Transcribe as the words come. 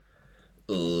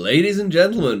Ladies and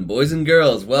gentlemen, boys and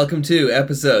girls, welcome to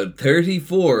episode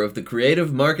 34 of the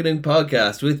Creative Marketing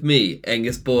Podcast with me,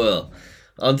 Angus Boyle.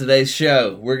 On today's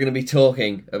show, we're going to be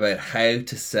talking about how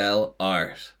to sell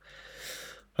art.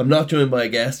 I'm not joined by a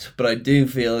guest, but I do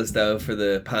feel as though for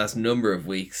the past number of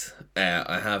weeks,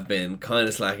 I have been kind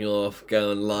of slacking off,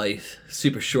 going light,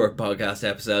 super short podcast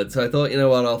episodes. So I thought, you know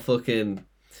what, I'll fucking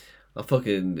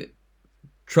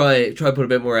try put a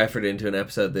bit more effort into an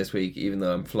episode this week, even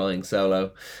though I'm flying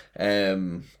solo.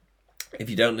 If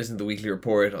you don't listen to the weekly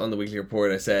report, on the weekly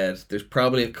report I said there's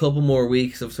probably a couple more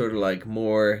weeks of sort of like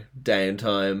more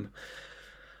downtime,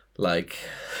 like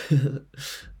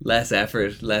less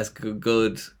effort, less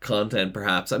good content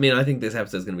perhaps. I mean, I think this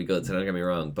episode's going to be good, so don't get me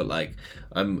wrong, but like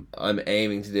I'm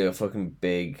aiming to do a fucking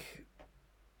big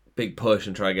push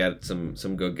and try to get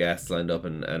some good guests lined up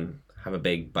and have a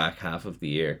big back half of the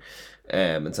year.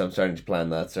 And so I'm starting to plan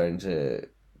that, starting to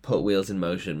put wheels in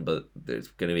motion, but there's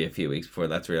going to be a few weeks before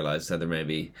that's realised, so there may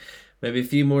be a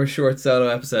few more short solo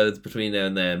episodes between now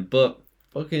and then, but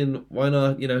fucking why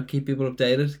not, keep people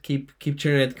updated, keep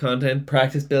churning out the content,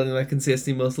 practice building that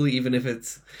consistency muscle, even if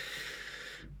it's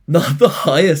not the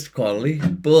highest quality,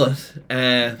 but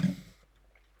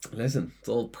listen, it's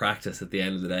all practice at the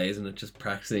end of the day, isn't it? Just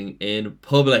practicing in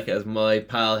public, as my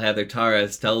pal Heather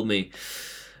Torres told me.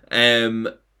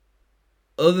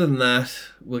 Other than that,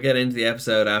 we'll get into the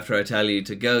episode after I tell you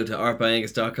to go to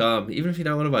artbyangus.com. Even if you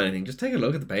don't want to buy anything, just take a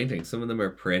look at the paintings. Some of them are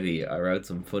pretty. I wrote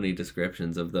some funny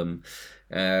descriptions of them.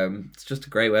 It's just a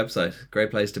great website,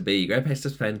 great place to be, great place to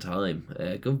spend time.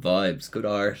 Good vibes, good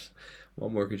art.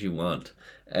 What more could you want?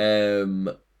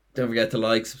 Don't forget to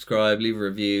like, subscribe, leave a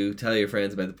review, tell your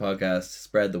friends about the podcast,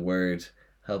 spread the word,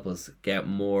 help us get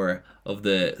more of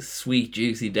the sweet,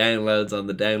 juicy downloads on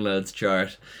the downloads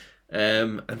chart.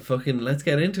 And fucking let's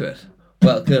get into it.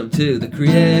 Welcome to the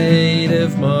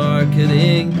Creative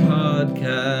Marketing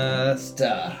Podcast.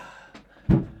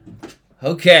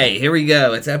 Okay, here we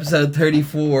go. It's episode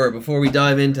 34. Before we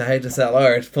dive into how to sell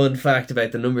art, fun fact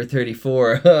about the number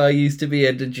 34. I used to be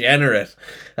a degenerate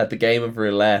at the game of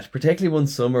roulette, particularly one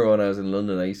summer when I was in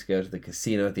London. I used to go to the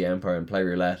casino at the Empire and play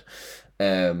roulette.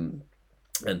 And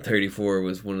 34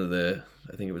 was I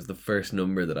think it was the first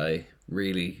number that I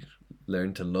really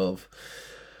learned to love.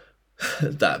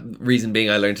 That reason being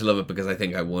I learned to love it because I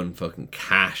think I won fucking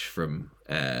cash from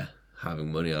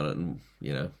having money on it, and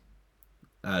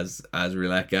as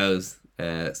roulette goes,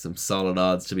 some solid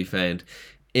odds to be found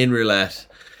in roulette.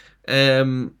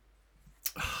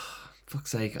 Fuck's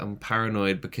sake, I'm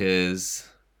paranoid because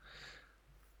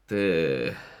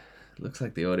looks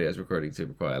like the audio is recording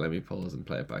super quiet. Let me pause and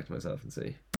play it back to myself and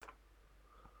see.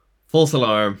 False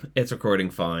alarm, it's recording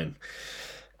fine.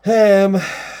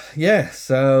 Yeah,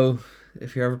 so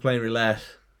if you're ever playing roulette,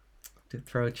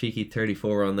 throw a cheeky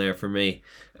 34 on there for me,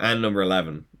 and number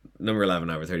 11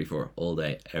 over 34 all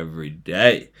day every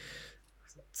day.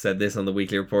 Said this on the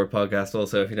weekly report podcast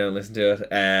also, if you don't listen to it.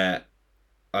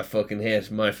 I fucking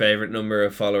hit my favorite number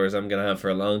of followers I'm gonna have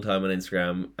for a long time on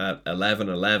Instagram at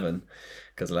 1111,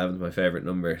 because 11 is my favorite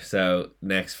number. So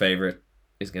next favorite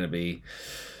is gonna be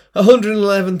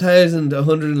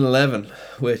 111,111,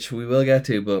 which we will get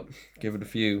to, but give it a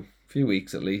few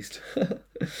weeks at least.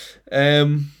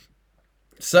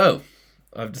 So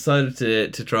I've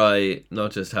decided to try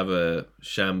not just have a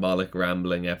shambolic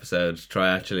rambling episode,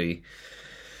 try actually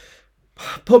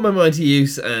put my mind to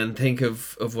use and think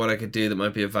of what I could do that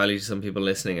might be of value to some people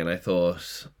listening. And I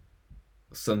thought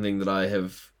something that I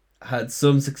have had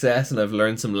some success and I've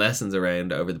learned some lessons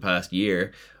around over the past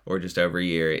year, or just over a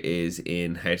year, is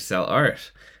in how to sell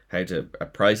art, how to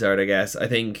price art, I guess. I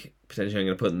think potentially I'm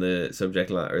going to put in the subject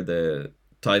line or the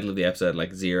title of the episode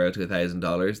like $0 to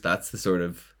 $1,000. That's the sort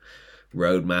of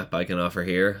roadmap I can offer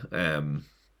here. I'm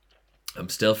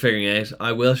still figuring out.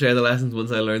 I will share the lessons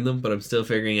once I learn them, but I'm still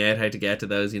figuring out how to get to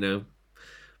those,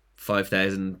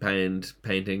 £5,000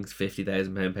 paintings,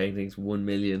 £50,000 paintings, £1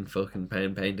 million fucking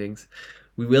pound paintings.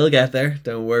 We will get there,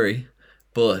 don't worry.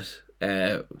 But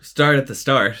start at the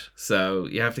start. So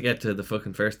you have to get to the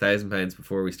fucking first £1,000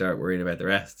 before we start worrying about the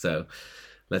rest. So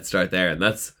let's start there, and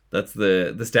that's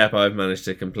the step I've managed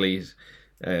to complete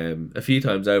a few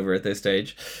times over at this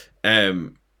stage.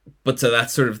 But so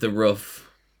that's sort of the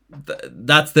rough.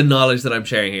 That's the knowledge that I'm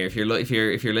sharing here. If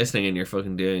you're listening and you're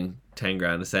fucking doing 10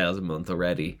 grand of sales a month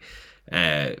already,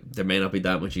 there may not be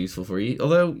that much useful for you.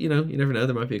 Although you never know,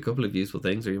 there might be a couple of useful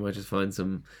things, or you might just find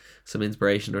some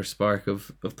inspiration or spark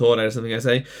of thought out of something I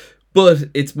say. But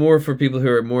it's more for people who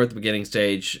are more at the beginning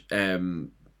stage,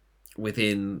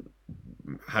 within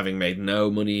having made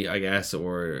no money, I guess,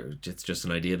 or it's just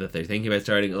an idea that they're thinking about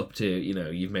starting, up to,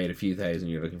 you've made a few thousand,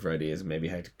 you're looking for ideas and maybe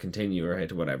how to continue or how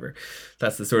to whatever.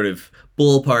 That's the sort of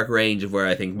ballpark range of where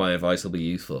I think my advice will be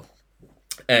useful.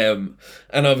 And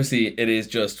obviously it is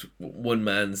just one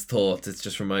man's thoughts. It's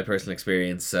just from my personal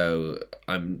experience. So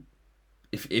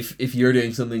if you're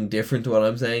doing something different to what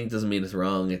I'm saying, doesn't mean it's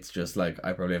wrong. It's just like,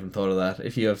 I probably haven't thought of that.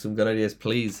 If you have some good ideas,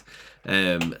 please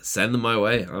send them my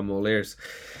way. I'm all ears,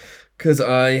 because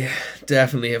I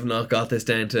definitely have not got this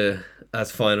down to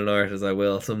as fine an art as I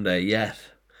will someday yet.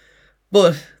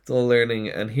 But it's all learning,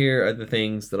 and here are the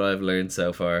things that I've learned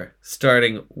so far,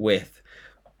 starting with,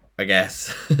 I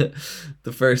guess,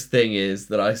 the first thing is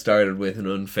that I started with an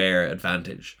unfair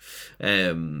advantage.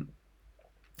 And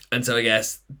so I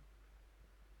guess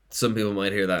some people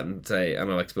might hear that and say,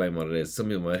 and I'll explain what it is. Some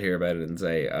people might hear about it and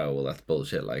say, "Oh, well, that's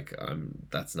bullshit. Like,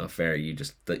 that's not fair.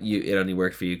 It only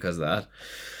worked for you because of that."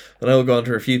 And I will go on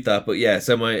to refute that. But yeah,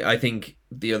 so I think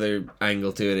the other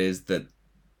angle to it is that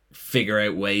figure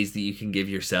out ways that you can give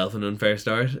yourself an unfair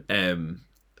start.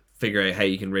 Figure out how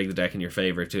you can rig the deck in your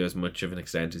favor to as much of an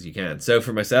extent as you can. So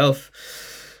for myself,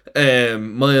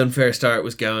 my unfair start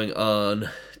was going on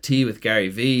Tea with Gary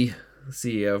V,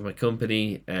 CEO of my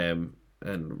company, and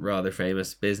rather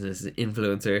famous business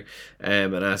influencer,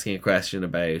 and asking a question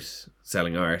about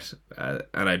selling art. And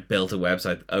I built a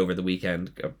website over the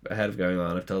weekend ahead of going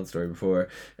on. I've told the story before.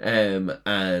 And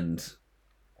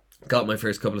got my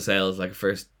first couple of sales, like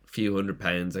first few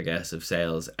 £100, I guess, of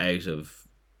sales out of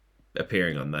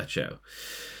appearing on that show.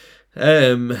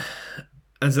 And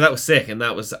so that was sick. And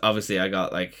that was obviously, I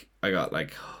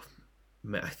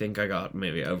think I got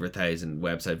maybe over 1,000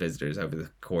 website visitors over the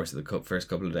course of the first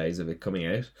couple of days of it coming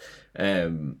out.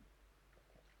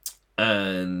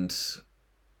 And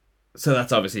so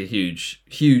that's obviously a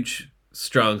huge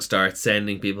strong start,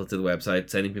 sending people to the website,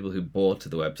 sending people who bought to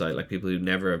the website, like people who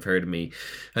never have heard of me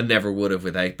and never would have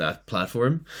without that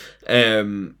platform.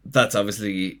 That's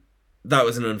obviously, that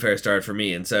was an unfair start for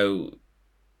me. And so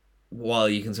while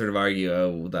you can sort of argue,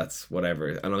 oh, that's whatever,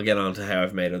 and I'll get on to how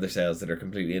I've made other sales that are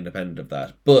completely independent of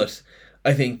that, but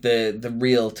I think the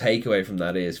real takeaway from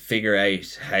that is figure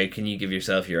out how can you give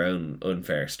yourself your own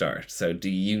unfair start. So do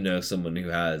you know someone who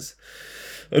has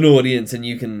an audience and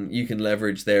you can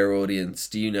leverage their audience?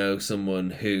 Do you know someone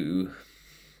who,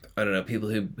 I don't know, people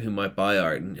who might buy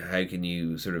art, and how can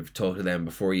you sort of talk to them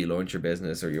before you launch your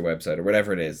business or your website or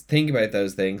whatever it is? Think about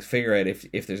those things, figure out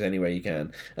if there's any way you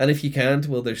can. And if you can't,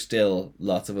 well, there's still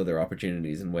lots of other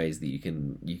opportunities and ways that you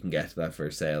can get to that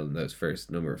first sale and those first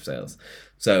number of sales.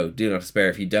 So do not despair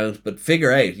if you don't, but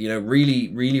figure out,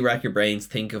 really rack your brains,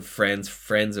 think of friends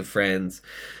of friends,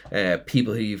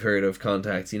 people who you've heard of,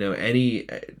 contacts,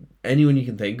 anyone you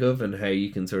can think of, and how you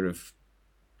can sort of,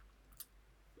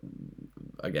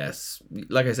 I guess,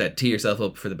 like I said, tee yourself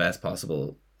up for the best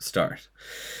possible start.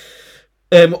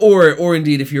 Or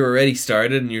indeed, if you're already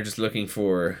started and you're just looking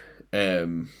for how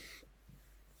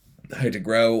to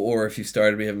grow, or if you've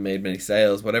started but you haven't made many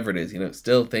sales, whatever it is,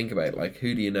 still think about, like,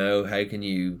 who do you know? How can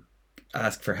you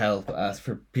ask for help, ask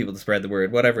for people to spread the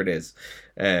word, whatever it is.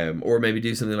 Or maybe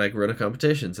do something like run a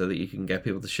competition so that you can get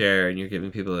people to share and you're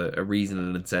giving people a reason and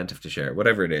an incentive to share,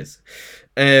 whatever it is.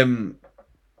 I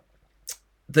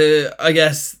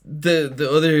guess the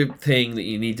other thing that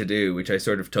you need to do, which I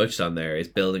sort of touched on there, is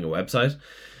building a website.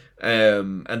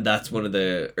 And that's one of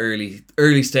the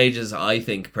early stages, I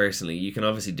think, personally. You can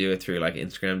obviously do it through like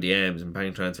Instagram DMs and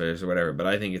bank transfers or whatever, but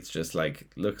I think it's just like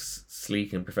looks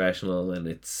sleek and professional, and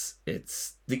it's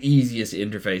the easiest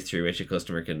interface through which a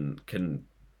customer can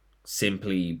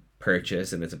simply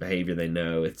purchase, and it's a behavior they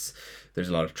know. There's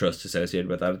a lot of trust associated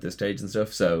with that at this stage and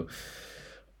stuff. So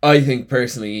I think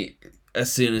personally,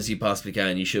 as soon as you possibly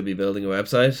can, you should be building a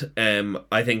website.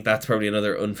 I think that's probably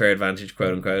another unfair advantage,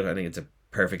 quote unquote. I think it's a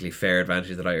perfectly fair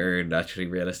advantage that I earned, actually,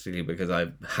 realistically, because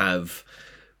I have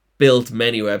built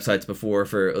many websites before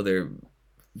for other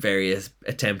various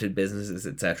attempted businesses,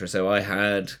 etc. So I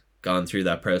had gone through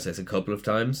that process a couple of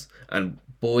times, and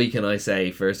boy, can I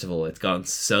say, first of all, it's gone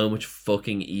so much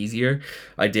fucking easier.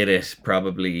 I did it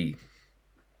probably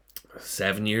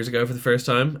 7 years ago for the first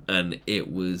time, and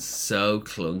it was so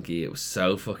clunky. It was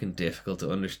so fucking difficult to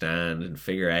understand and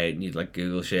figure out, and you'd like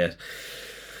Google shit,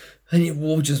 and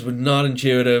it just was not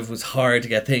intuitive. It was hard to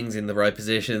get things in the right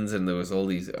positions, and there was all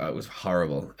these, it was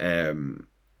horrible.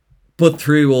 But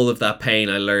through all of that pain,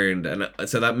 I learned, and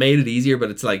so that made it easier. But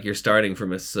it's like you're starting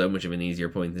from so much of an easier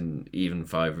point than even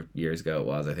 5 years ago it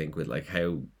was, I think, with like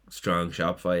how strong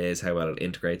Shopify is, how well it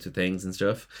integrates with things and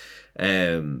stuff.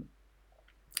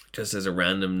 Just as a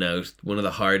random note, one of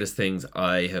the hardest things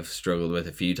I have struggled with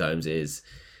a few times is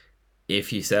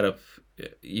if you set up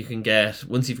you can get,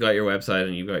 once you've got your website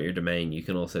and you've got your domain, you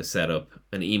can also set up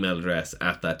an email address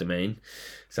at that domain.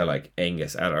 So like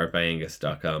Angus at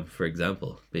artbyangus.com, for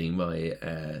example, being my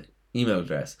email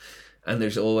address. And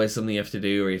there's always something you have to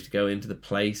do, or you have to go into the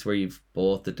place where you've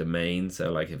bought the domain.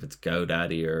 So like if it's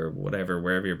GoDaddy or whatever,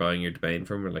 wherever you're buying your domain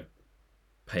from, or like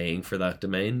paying for that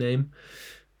domain name,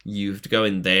 you have to go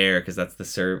in there because that's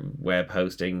the web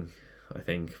hosting, I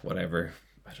think, whatever,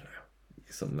 I don't know,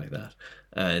 something like that.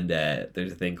 And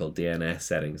there's a thing called DNS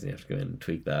settings, and you have to go in and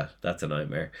tweak that. That's a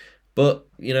nightmare. But,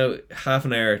 you know, half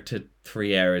an hour to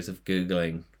 3 hours of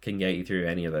Googling can get you through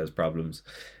any of those problems.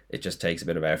 It just takes a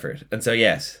bit of effort. And so,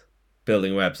 yes,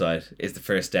 building a website is the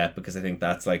first step, because I think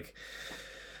that's like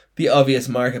the obvious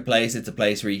marketplace. It's a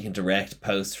place where you can direct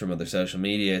posts from other social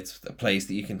media. It's a place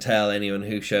that you can tell anyone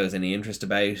who shows any interest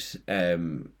about,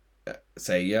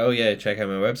 say, oh yeah, check out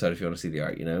my website if you want to see the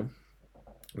art, you know,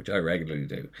 which I regularly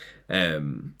do.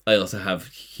 I also have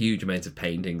huge amounts of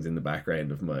paintings in the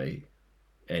background of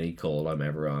any call I'm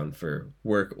ever on, for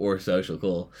work or social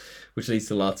call, which leads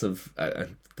to lots of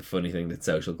the funny thing that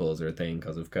social calls are a thing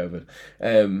because of COVID.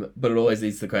 But it always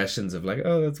leads to questions of like,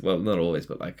 oh, that's, well, not always,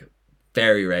 but like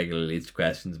very regularly leads to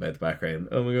questions about the background.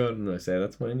 Oh my god, and I say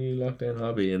that's my new lockdown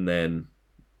hobby, and then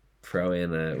throw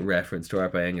in a reference to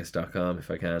artbyangus.com if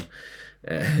I can.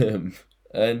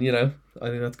 And you know, I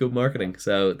think that's good marketing.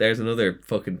 So there's another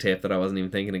fucking tip that I wasn't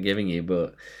even thinking of giving you,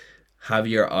 but have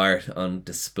your art on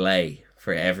display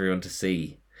for everyone to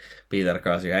see. Be that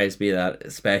across your house, be that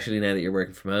especially now that you're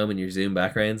working from home and your Zoom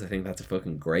backgrounds. I think that's a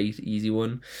fucking great, easy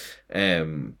one.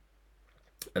 And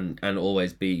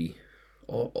always be,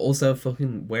 also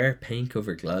fucking wear paint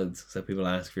covered clothes, so people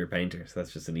ask for your painter. So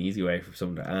that's just an easy way for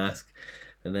someone to ask.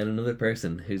 And then another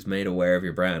person who's made aware of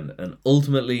your brand. And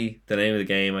ultimately, the name of the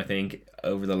game, I think,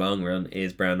 over the long run,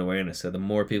 is brand awareness. So the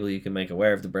more people you can make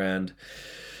aware of the brand,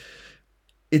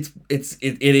 it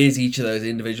is each of those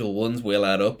individual ones will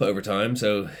add up over time.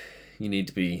 So you need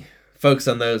to be focused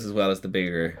on those as well as the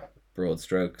bigger broad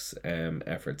strokes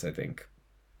efforts, I think.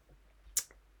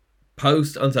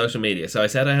 Post on social media. So I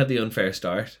said I had the unfair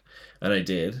start, and I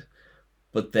did.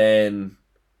 But then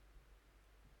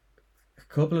a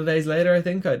couple of days later, I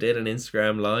think I did an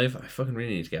Instagram live. I fucking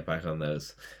really need to get back on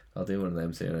those. I'll do one of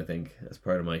them soon, I think, as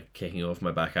part of my kicking off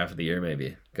my back half of the year,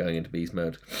 maybe going into beast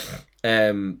mode.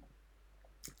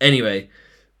 Anyway,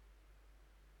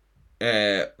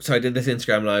 so I did this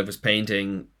Instagram live, was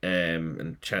painting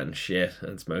and chatting shit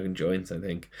and smoking joints, I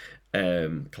think.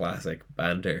 Classic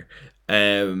banter.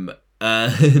 And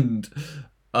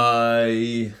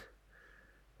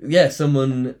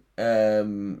someone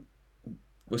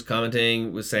was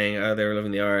commenting, was saying they were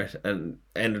loving the art, and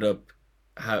ended up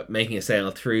making a sale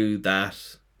through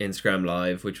that Instagram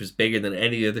live, which was bigger than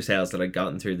any other sales that I'd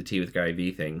gotten through the Tea with Gary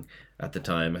V thing at the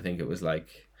time. I think it was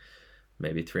like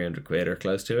maybe 300 quid or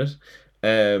close to it.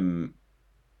 And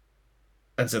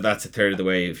so that's a third of the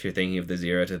way. If you're thinking of the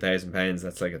 £0 to £1,000,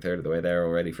 that's like a third of the way there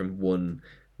already from one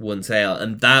sale.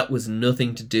 And that was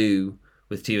nothing to do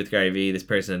with Tea with Gary V. This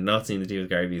person had not seen the Tea with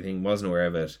Gary V thing, wasn't aware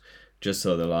of it, just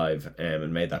saw the live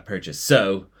and made that purchase.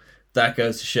 So that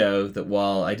goes to show that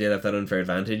while I did have that unfair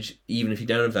advantage, even if you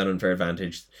don't have that unfair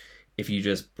advantage, if you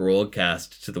just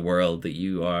broadcast to the world that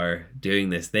you are doing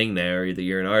this thing now, or that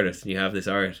you're an artist and you have this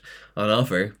art on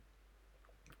offer,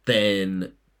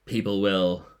 then people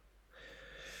will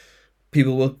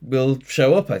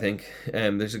show up, I think.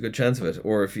 There's a good chance of it.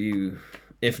 Or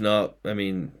if not, I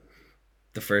mean,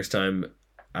 the first time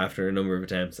after a number of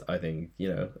attempts, I think,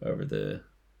 you know, over the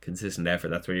consistent effort,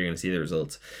 that's where you're going to see the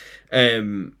results.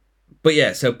 But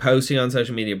yeah, so posting on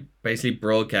social media, basically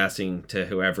broadcasting to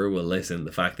whoever will listen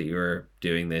the fact that you're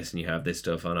doing this and you have this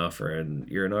stuff on offer and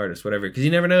you're an artist, whatever, because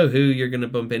you never know who you're going to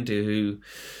bump into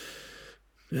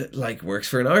who like works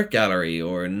for an art gallery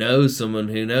or knows someone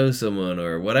who knows someone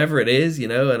or whatever it is, you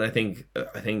know. And I think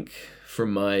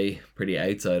from my pretty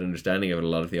outside understanding of it, a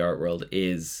lot of the art world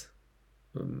is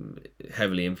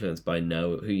heavily influenced by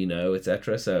who you know,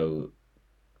 etc. So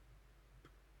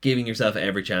giving yourself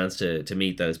every chance to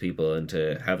meet those people and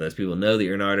to have those people know that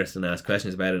you're an artist and ask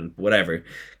questions about it and whatever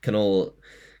can only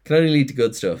lead to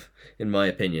good stuff, in my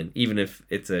opinion. Even if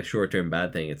it's a short-term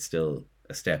bad thing, it's still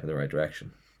a step in the right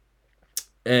direction.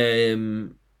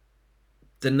 The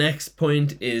next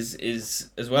point is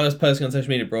as well as posting on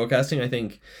social media, broadcasting, I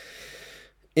think,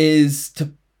 there's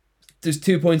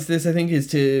 2 points to this. I think is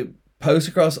to post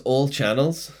across all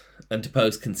channels and to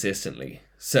post consistently.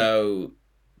 So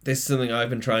this is something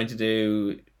I've been trying to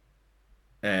do,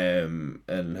 and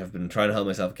have been trying to hold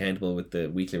myself accountable with the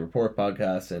Weekly Report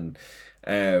podcast, and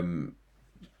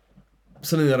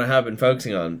something that I have been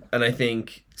focusing on, and I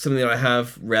think something that I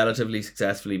have relatively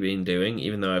successfully been doing,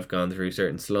 even though I've gone through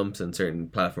certain slumps and certain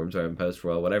platforms where I haven't posted for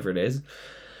a while, whatever it is.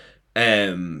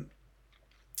 Um,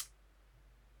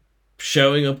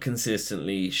 Showing up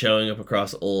consistently, showing up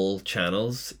across all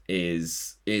channels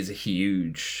is a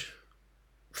huge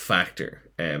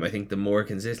factor. I think the more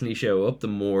consistently you show up, the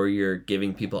more you're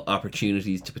giving people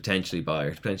opportunities to potentially buy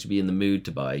or to potentially be in the mood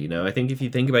to buy. You know, I think if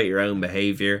you think about your own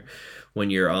behavior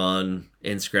when you're on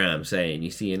Instagram, say, and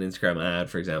you see an Instagram ad,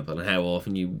 for example, and how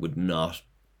often you would not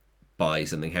buy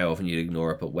something, how often you'd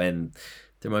ignore it, but when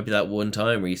there might be that one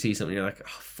time where you see something, you're like,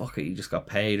 oh, fuck it, you just got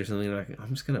paid or something, you're like, I'm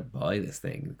just gonna buy this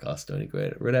thing, it costs 20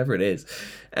 quid, or whatever it is.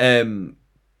 I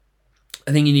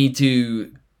think you need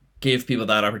to give people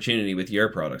that opportunity with your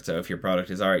product. So if your product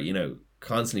is art, you know,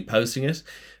 constantly posting it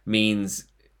means,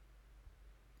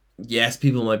 yes,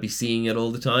 people might be seeing it all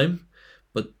the time,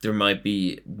 but there might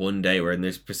be one day where in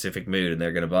their specific mood and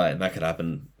they're going to buy it, and that could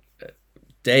happen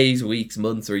days, weeks,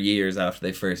 months, or years after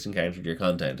they first encountered your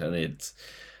content. And it's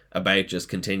about just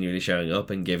continually showing up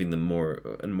and giving them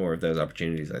more and more of those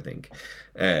opportunities, I think,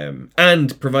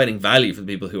 and providing value for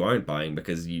the people who aren't buying,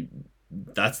 because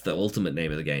that's the ultimate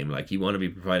name of the game. Like, you want to be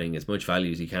providing as much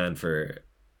value as you can for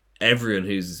everyone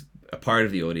who's a part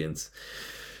of the audience,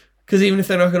 because even if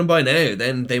they're not going to buy now,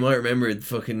 then they might remember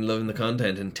fucking loving the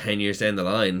content, and 10 years down the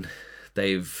line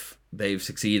they've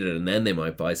succeeded, and then they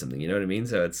might buy something, you know what I mean?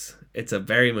 So it's a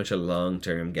very much a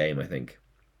long-term game, I think,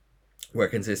 where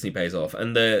consistency pays off.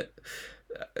 And the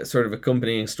sort of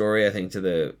accompanying story, I think, to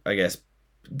the, I guess,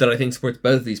 that I think supports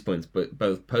both these points, but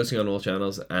both posting on all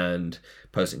channels and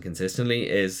posting consistently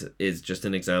is just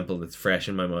an example that's fresh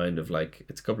in my mind of, like,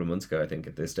 it's a couple of months ago, I think,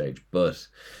 at this stage, but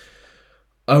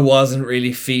I wasn't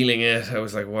really feeling it. I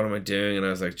was like, what am I doing? And I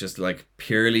was like, just like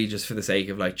purely just for the sake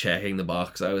of like checking the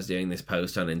box, I was doing this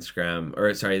post on Instagram,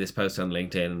 or sorry, this post on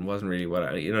LinkedIn, and wasn't really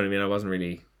you know what I mean? I wasn't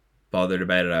really bothered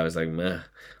about it. I was like, meh,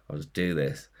 I'll just do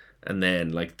this. And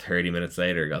then like 30 minutes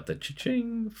later, I got the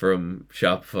cha-ching from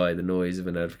Shopify, the noise of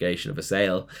a notification of a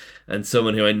sale. And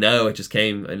someone who I know, it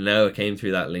came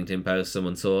through that LinkedIn post.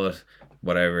 Someone saw it,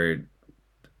 whatever,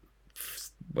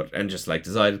 and just like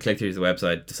decided to click through the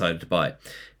website, decided to buy.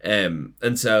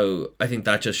 And so I think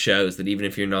that just shows that even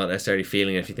if you're not necessarily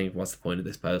feeling it, if you think, what's the point of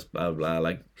this post, blah, blah,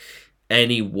 like,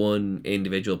 any one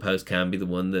individual post can be the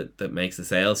one that makes the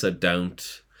sale. So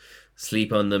don't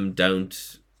sleep on them.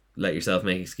 Don't let yourself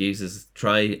make excuses.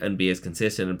 Try and be as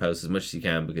consistent and post as much as you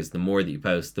can, because the more that you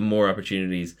post, the more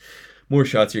opportunities, more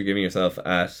shots you're giving yourself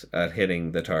at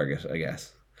hitting the target, I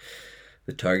guess.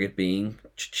 The target being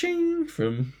cha-ching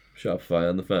from Shopify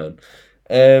on the phone.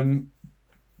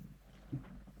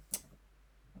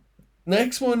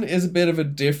 Next one is a bit of a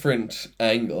different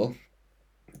angle.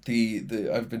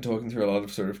 I've been talking through a lot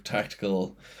of sort of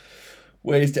tactical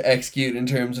ways to execute in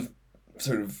terms of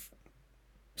sort of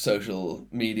social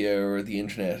media or the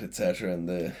internet, etc., and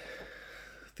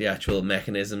the actual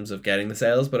mechanisms of getting the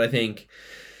sales. But I think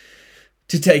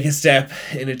to take a step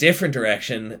in a different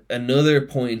direction, another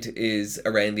point is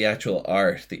around the actual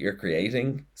art that you're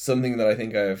creating. Something that I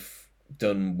think I've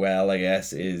done well, I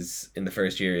guess, is in the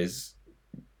first year is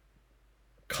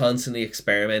constantly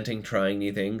experimenting, trying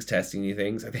new things, testing new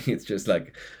things. I think it's just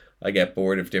like I get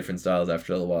bored of different styles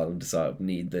after a little while and decide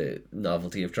need the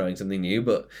novelty of trying something new.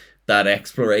 But that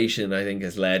exploration, I think,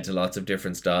 has led to lots of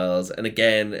different styles. And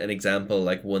again, an example,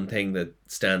 like one thing that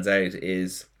stands out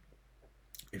is,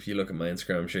 if you look at my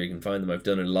Instagram, I'm sure you can find them, I've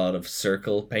done a lot of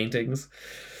circle paintings,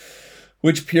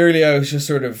 which purely I was just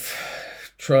sort of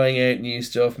trying out new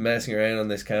stuff, messing around on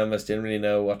this canvas, didn't really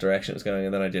know what direction it was going,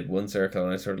 and then I did one circle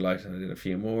and I sort of liked it, and I did a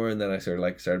few more, and then I sort of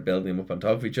like started building them up on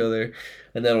top of each other,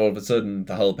 and then all of a sudden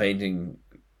the whole painting,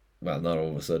 well, not all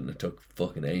of a sudden, it took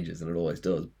fucking ages, and it always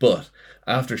does, but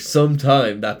after some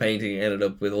time that painting ended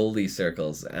up with all these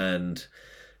circles. And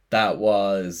that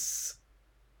was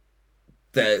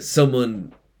that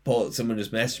someone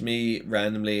just messaged me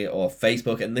randomly off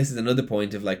Facebook, and this is another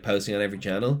point of like posting on every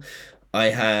channel. I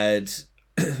had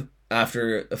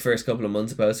after the first couple of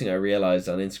months of posting, I realized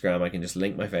on Instagram I can just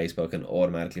link my Facebook and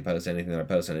automatically post anything that I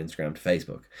post on Instagram to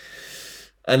Facebook.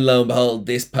 And lo and behold,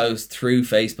 this post through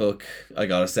Facebook, I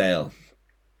got a sale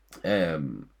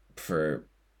for,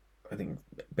 I think,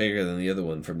 bigger than the other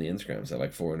one from the Instagram, so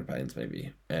like £400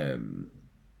 maybe. And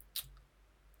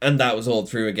that was all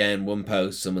through, again, one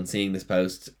post, someone seeing this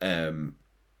post,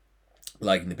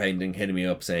 liking the painting, hitting me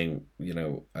up saying, you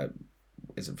know,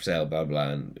 is it for sale, blah, blah,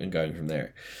 and going from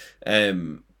there.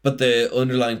 But the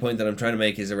underlying point that I'm trying to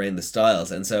make is around the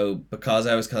styles. And so because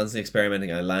I was constantly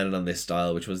experimenting, I landed on this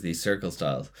style, which was these circle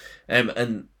styles.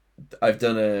 And I've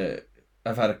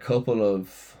had a couple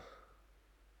of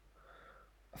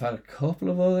had a couple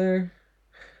of other.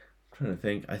 I'm trying to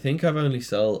think. I think I've only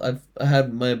sold. I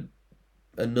had my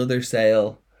another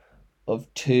sale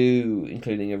of two,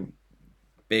 including a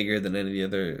bigger than any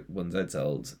of the other ones I'd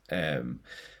sold.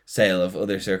 Sale of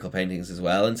other circle paintings as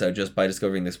well, and so just by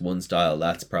discovering this one style,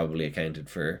 that's probably accounted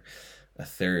for a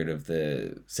third of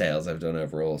the sales I've done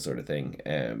overall, sort of thing.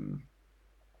 And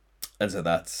so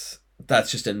that's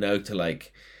just a note to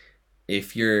like,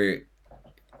 if you're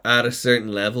at a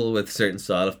certain level with a certain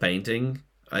style of painting,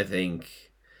 I think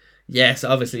yes,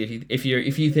 obviously if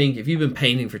you've been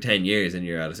painting for 10 years and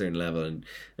you're at a certain level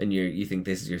and you think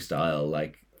this is your style,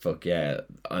 like fuck yeah,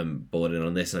 I'm bought in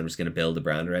on this and I'm just going to build a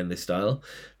brand around this style,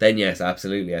 then yes,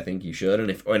 absolutely, I think you should. And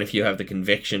if you have the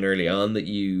conviction early on that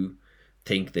you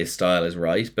think this style is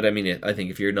right. But I mean, I think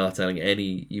if you're not selling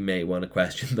any, you may want to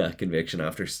question that conviction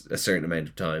after a certain amount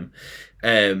of time.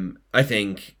 I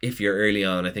think if you're early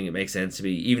on, I think it makes sense to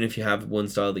be, even if you have one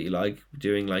style that you like,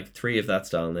 doing like three of that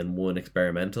style and then one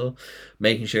experimental,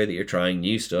 making sure that you're trying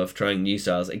new stuff, trying new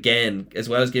styles again, as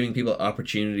well as giving people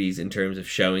opportunities in terms of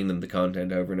showing them the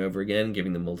content over and over again,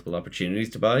 giving them multiple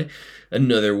opportunities to buy.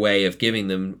 Another way of giving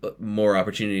them more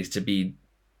opportunities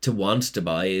to want to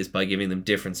buy is by giving them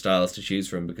different styles to choose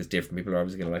from, because different people are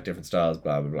obviously going to like different styles,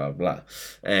 blah blah blah blah.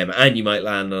 And you might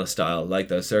land on a style like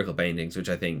those circle paintings, which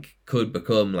I think could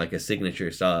become like a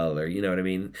signature style, or you know what I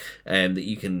mean, that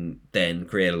you can then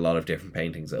create a lot of different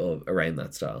paintings around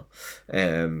that style.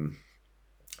 And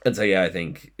so yeah, I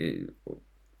think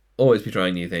always be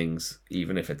trying new things,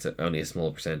 even if it's only a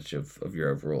small percentage of your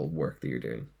overall work that you're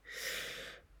doing.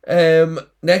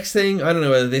 Next thing, I don't know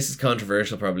whether this is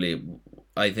controversial, probably.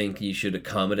 I think you should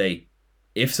accommodate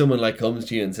if someone like comes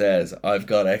to you and says, I've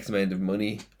got X amount of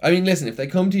money. I mean, listen, if they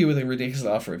come to you with a ridiculous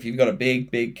offer, if you've got a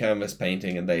big canvas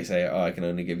painting and they say, oh, I can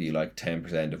only give you like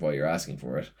 10% of what you're asking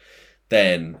for it,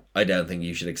 then I don't think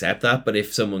you should accept that. But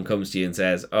if someone comes to you and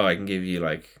says, oh, I can give you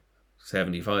like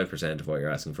 75% of what you're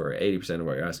asking for, 80% of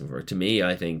what you're asking for, to me,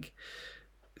 I think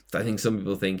some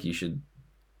people think you should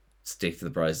stick to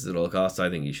the prices at all costs. I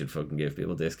think you should fucking give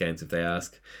people discounts if they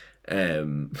ask.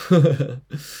 And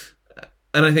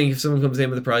I think if someone comes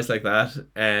in with a price like that,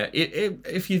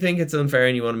 if you think it's unfair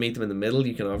and you want to meet them in the middle,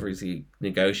 you can obviously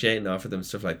negotiate and offer them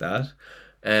stuff like that.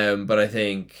 But I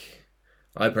think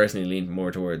I personally lean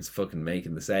more towards fucking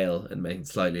making the sale and making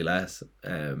slightly less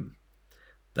than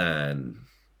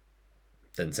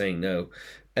saying no.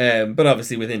 But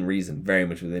obviously within reason, very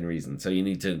much within reason. So you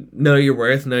need to know your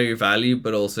worth, know your value,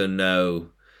 but also know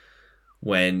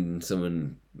when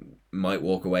someone might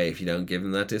walk away if you don't give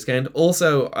them that discount.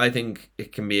 Also, I think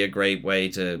it can be a great way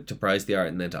to price the art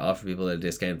and then to offer people a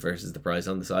discount versus the price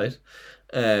on the site.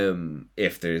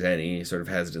 If there's any sort of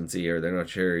hesitancy or they're not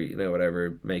sure, you know,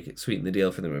 whatever, make it sweeten the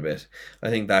deal for them a bit. I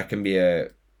think that can be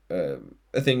a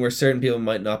thing where certain people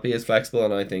might not be as flexible,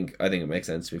 and I think it makes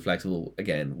sense to be flexible,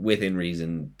 again, within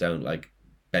reason. Don't like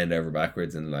bend over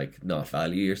backwards and like not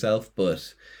value yourself,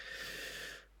 but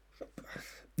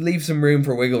leave some room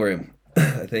for wiggle room.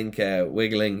 I think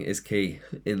wiggling is key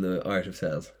in the art of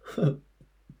sales.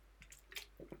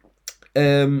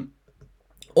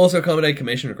 Also accommodate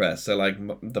commission requests. So like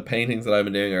the paintings that I've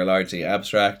been doing are largely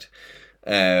abstract,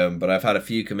 but I've had a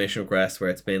few commission requests where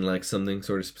it's been like something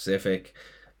sort of specific.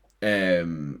 I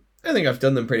think I've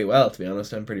done them pretty well, to be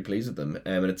honest. I'm pretty pleased with them,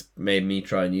 and it's made me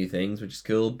try new things, which is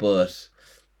cool. But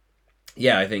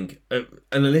yeah, I think,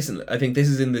 and listen, I think this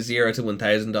is in the $0 to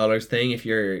 $1,000 thing. If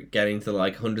you're getting to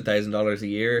like $100,000 a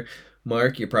year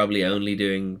mark, you're probably only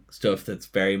doing stuff that's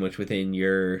very much within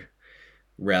your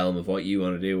realm of what you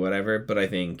want to do, whatever. But I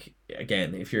think,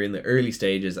 again, if you're in the early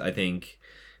stages, I think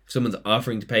if someone's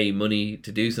offering to pay you money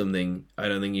to do something, I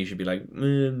don't think you should be like,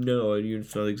 no,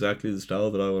 it's not exactly the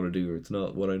style that I want to do, or it's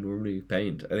not what I normally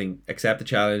paint. I think accept the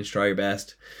challenge, try your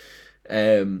best.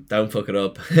 Don't fuck it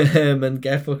up, and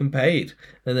get fucking paid,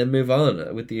 and then move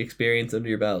on with the experience under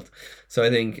your belt. So I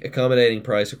think accommodating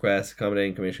price requests,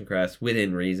 accommodating commission requests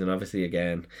within reason, obviously,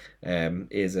 again,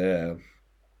 is a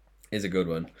good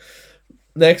one.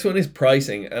 Next one is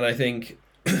pricing, and I think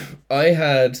I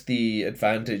had the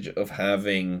advantage of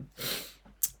having,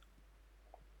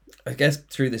 I guess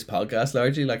through this podcast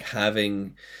largely, like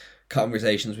having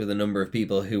conversations with a number of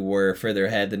people who were further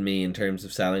ahead than me in terms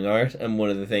of selling art, and one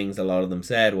of the things a lot of them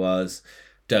said was,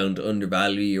 don't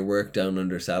undervalue your work, don't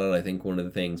undersell it. I think one of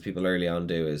the things people early on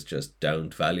do is just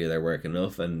don't value their work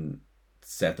enough and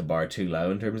set the bar too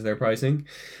low in terms of their pricing.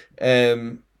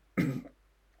 And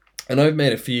I've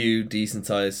made a few decent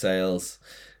sized sales,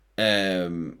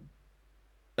 and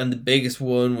the biggest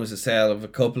one was a sale of a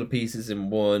couple of pieces in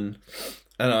one,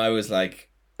 and I was like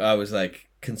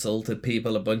consulted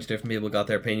people, a bunch of different people got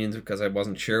their opinions because I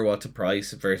wasn't sure what to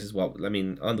price versus what, I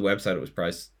mean, on the website it was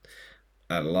priced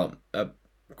at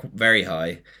very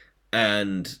high,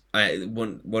 and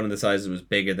one of the sizes was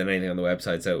bigger than anything on the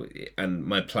website. So, and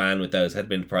my plan with those had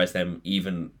been to price them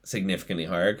even significantly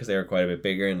higher because they were quite a bit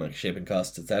bigger and like shipping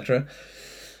costs, etc.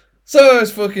 So I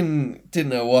was fucking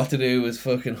didn't know what to do. Was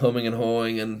fucking humming and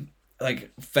hawing and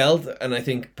like felt, and I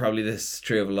think probably this is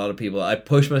true of a lot of people. I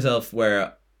pushed myself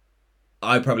where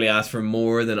I probably asked for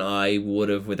more than I would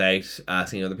have without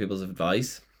asking other people's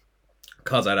advice.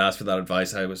 Because I'd asked for that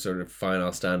advice, I was sort of fine.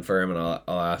 I'll stand firm and I'll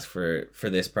ask for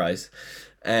this price,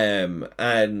 and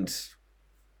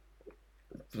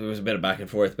there was a bit of back and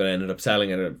forth, but I ended up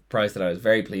selling at a price that I was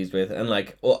very pleased with, and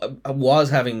like I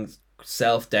was having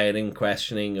self-doubting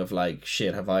questioning of like,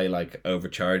 shit, have I like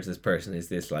overcharged this person? Is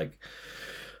this like,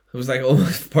 it was like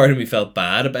almost part of me felt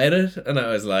bad about it, and I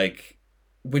was like,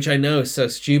 which I know is so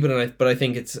stupid, but I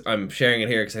think I'm sharing it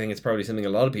here because I think it's probably something a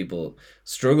lot of people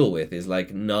struggle with, is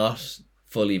like not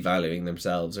fully valuing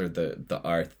themselves or the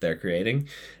art they're creating.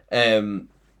 And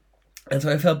so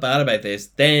I felt bad about this.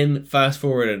 Then fast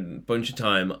forward a bunch of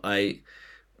time,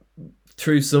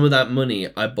 through some of that money,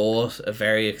 I bought a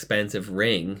very expensive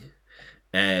ring,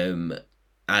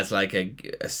 as like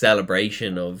a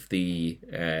celebration of the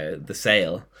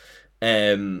sale,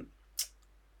 and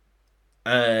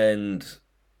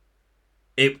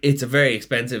it's a very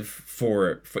expensive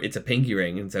for it's a pinky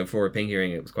ring, and so for a pinky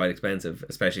ring it was quite expensive,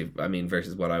 especially, I mean,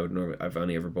 versus what I would normally, I've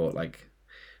only ever bought like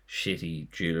shitty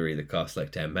jewelry that costs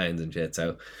like £10 and shit.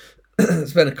 So I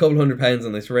spent a couple £100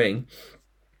 on this ring,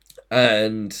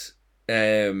 and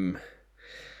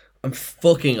I'm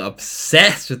fucking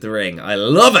obsessed with the ring. I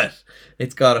love it.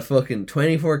 It's got a fucking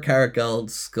 24 karat gold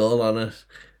skull on it.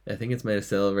 I think it's made of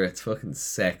silver. It's fucking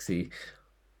sexy.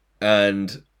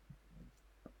 And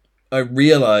I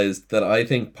realized that I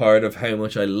think part of how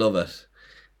much I love it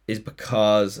is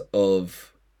because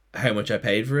of how much I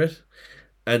paid for it.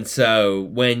 And so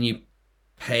when you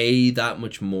pay that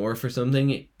much more for something,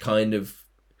 it kind of,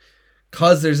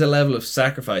 because there's a level of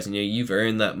sacrifice, and you've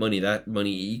earned that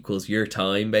money equals your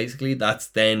time, basically. That's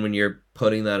then when you're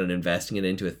putting that and investing it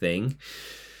into a thing,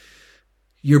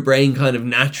 your brain kind of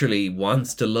naturally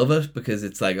wants to love it, because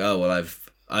it's like, oh well,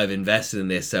 I've invested in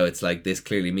this, so it's like, this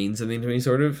clearly means something to me,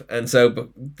 sort of. And so, but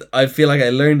I feel like I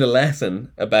learned a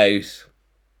lesson about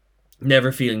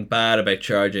never feeling bad about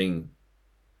charging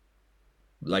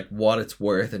like what it's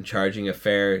worth, and charging a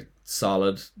fair,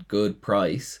 solid, good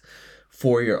price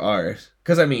for your art.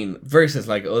 Because I mean, versus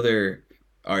like other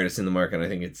artists in the market, I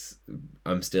think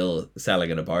I'm still selling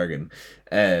at a bargain.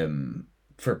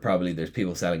 For probably, there's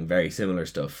people selling very similar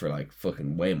stuff for like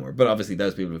fucking way more. But obviously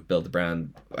those people have built the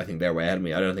brand. I think they're way ahead of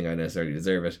me. I don't think I necessarily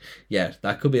deserve it yet.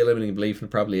 That could be a limiting belief, and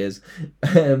it probably is.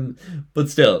 But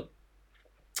still,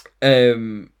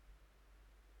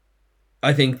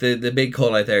 I think the big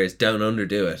call out there is don't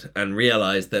underdo it, and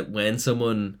realize that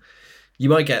when you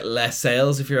might get less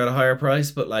sales if you're at a higher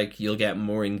price, but like you'll get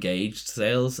more engaged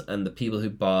sales, and the people who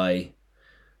buy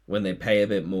when they pay a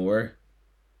bit more,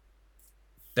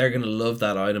 they're going to love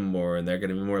that item more, and they're going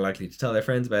to be more likely to tell their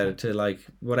friends about it, to like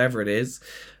whatever it is.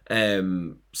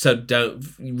 So don't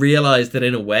realize that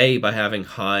in a way, by having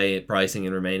high pricing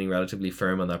and remaining relatively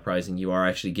firm on that pricing, you are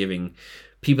actually giving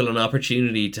people an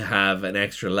opportunity to have an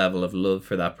extra level of love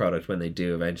for that product when they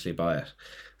do eventually buy it.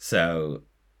 So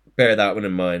bear that one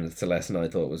in mind. It's a lesson I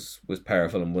thought was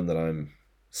powerful, and one that I'm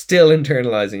still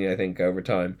internalizing, I think, over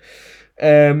time.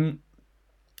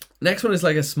 Next one is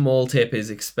like a small tip,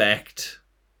 is expect,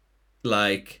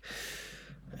 like,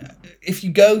 if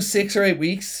you go 6 or 8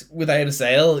 weeks without a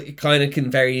sale, you kind of can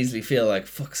very easily feel like,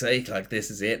 fuck's sake, like this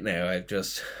is it now.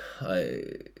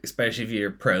 Especially if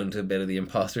you're prone to a bit of the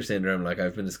imposter syndrome, like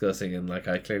I've been discussing, and like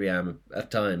I clearly am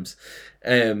at times.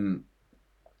 It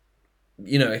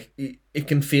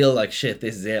can feel like, shit,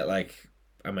 this is it. Like,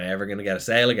 am I ever going to get a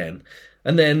sale again?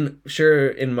 And then, sure,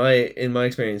 in my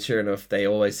experience, sure enough, they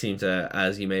always seem to,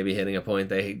 as you may be hitting a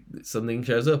point, something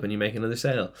shows up and you make another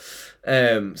sale.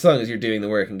 As long as you're doing the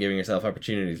work and giving yourself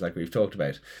opportunities, like we've talked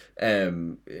about, it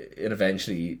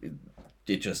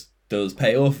just does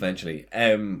pay off eventually.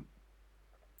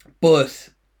 But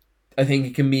I think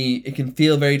it can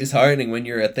feel very disheartening when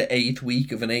you're at the 8th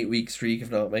week of an 8-week streak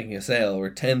of not making a sale, or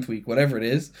 10th week, whatever it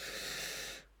is.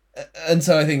 And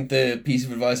so I think the piece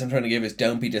of advice I'm trying to give is,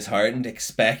 don't be disheartened.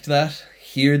 Expect that.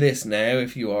 Hear this now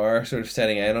if you are sort of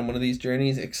setting out on one of these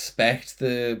journeys. Expect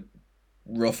the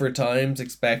rougher times.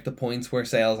 Expect the points where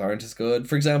sales aren't as good.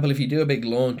 For example, if you do a big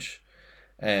launch,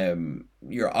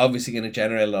 you're obviously going to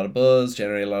generate a lot of buzz,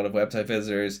 generate a lot of website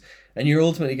visitors, And you're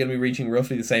ultimately going to be reaching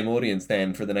roughly the same audience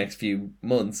then for the next few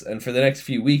months. And for the next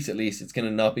few weeks at least, it's going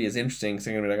to not be as interesting. So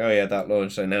you're going to be like, oh yeah, that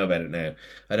launched. I know about it now.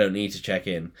 I don't need to check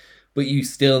in. But you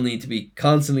still need to be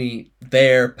constantly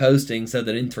there posting so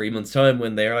that in 3 months' time,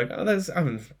 when they're like, oh,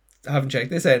 I haven't checked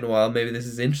this out in a while, maybe this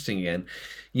is interesting again.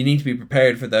 You need to be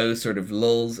prepared for those sort of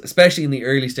lulls, especially in the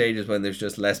early stages when there's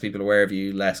just less people aware of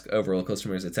you, less overall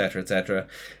customers, etc., etc.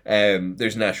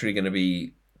 There's naturally going to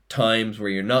be times where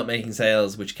you're not making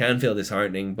sales, which can feel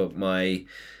disheartening, but my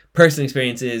personal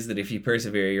experience is that if you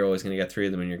persevere, you're always going to get through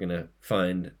them and you're going to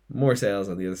find more sales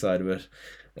on the other side of it,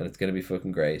 and it's going to be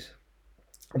fucking great.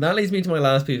 And that leads me to my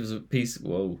last that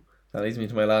leads me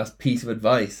to my last piece of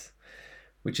advice,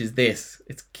 which is this.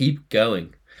 It's keep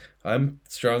going. I'm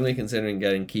strongly considering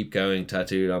getting keep going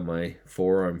tattooed on my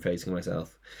forearm facing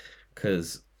myself,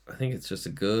 because I think it's just a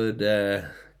good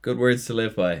words to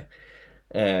live by.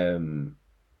 And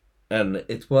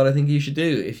it's what I think you should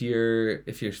do if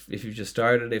you've just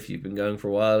started, if you've been going for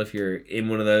a while, if you're in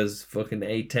one of those fucking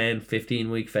 8, 10, 15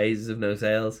 week phases of no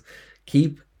sales,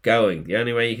 keep going. The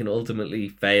only way you can ultimately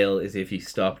fail is if you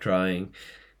stop trying.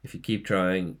 If you keep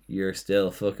trying, you're still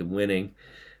fucking winning.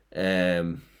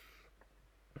 God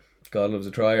loves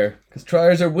a trier, because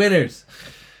triers are winners.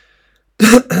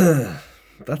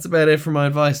 That's about it for my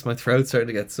advice. My throat's starting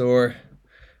to get sore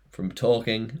from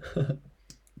talking.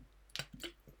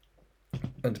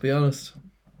 And to be honest,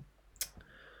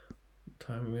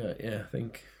 time are we at? Yeah, I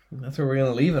think that's where we're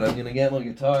going to leave it. I'm going to get my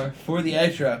guitar for the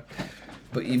outro.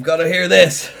 But you've got to hear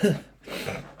this.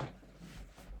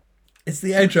 It's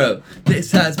the outro.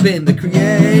 This has been the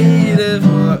creative...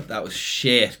 That was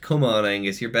shit. Come on,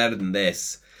 Angus. You're better than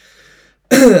this.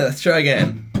 Let's try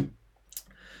again.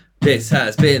 This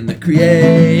has been the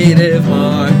Creative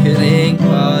Marketing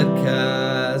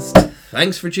Podcast.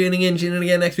 Thanks for tuning in. Tune in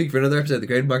again next week for another episode of the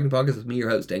Creative Marketing Podcast with me, your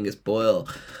host, Angus Boyle.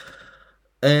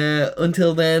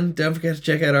 Until then, don't forget to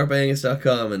check out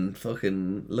artbyangus.com and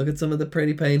fucking look at some of the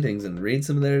pretty paintings and read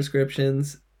some of their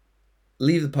descriptions.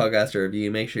 Leave the podcast a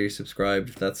review. Make sure you're subscribed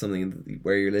if that's something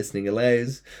where you're listening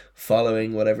allows.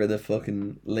 Following whatever the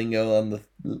fucking lingo on the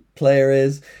player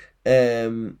is.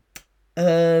 And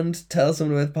tell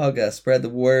someone about the podcast. Spread the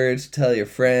word. Tell your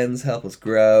friends. Help us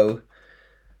grow.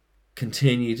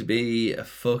 Continue to be a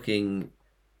fucking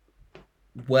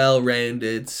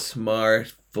well-rounded,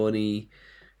 smart, funny,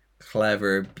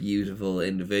 clever, beautiful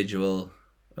individual.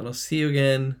 And I'll see you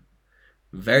again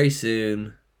very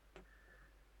soon.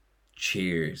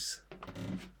 Cheers.